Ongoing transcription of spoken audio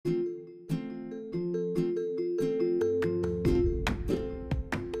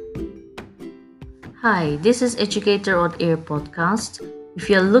Hi, this is Educator on Air podcast. If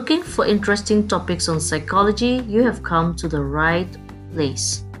you're looking for interesting topics on psychology, you have come to the right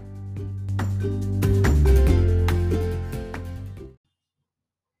place.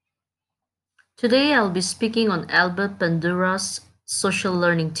 Today I'll be speaking on Albert Bandura's social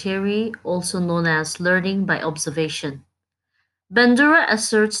learning theory, also known as learning by observation. Bandura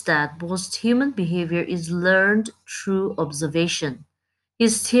asserts that most human behavior is learned through observation.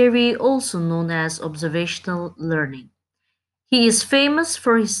 His theory, also known as observational learning. He is famous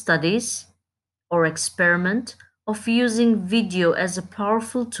for his studies or experiment of using video as a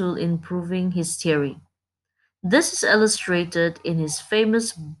powerful tool in proving his theory. This is illustrated in his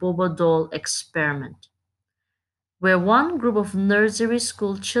famous Bobo doll experiment, where one group of nursery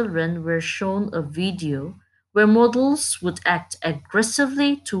school children were shown a video where models would act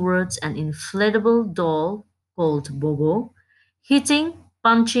aggressively towards an inflatable doll called Bobo, hitting,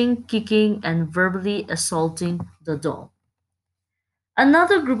 punching, kicking, and verbally assaulting the doll.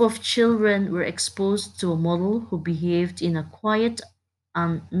 Another group of children were exposed to a model who behaved in a quiet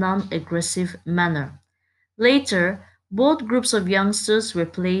and non aggressive manner. Later, both groups of youngsters were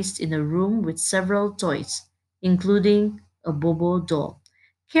placed in a room with several toys, including a Bobo doll.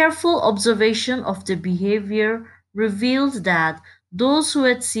 Careful observation of the behavior revealed that those who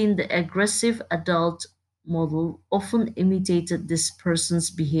had seen the aggressive adult model often imitated this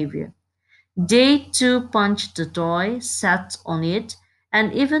person's behavior. They too punched the toy, sat on it,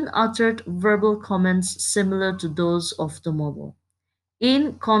 and even uttered verbal comments similar to those of the model.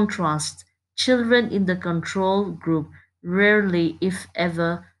 In contrast, children in the control group rarely, if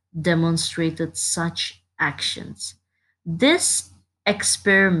ever, demonstrated such actions. This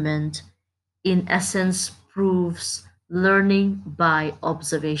experiment, in essence, proves learning by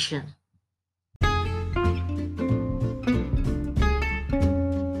observation.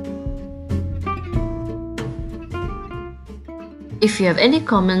 If you have any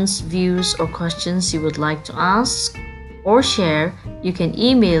comments, views, or questions you would like to ask or share, you can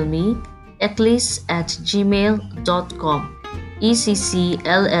email me ecclece@gmail.com.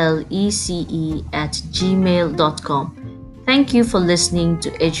 ECCLLECE@gmail.com. Thank you for listening to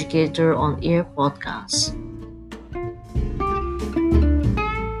Educator on Air podcast.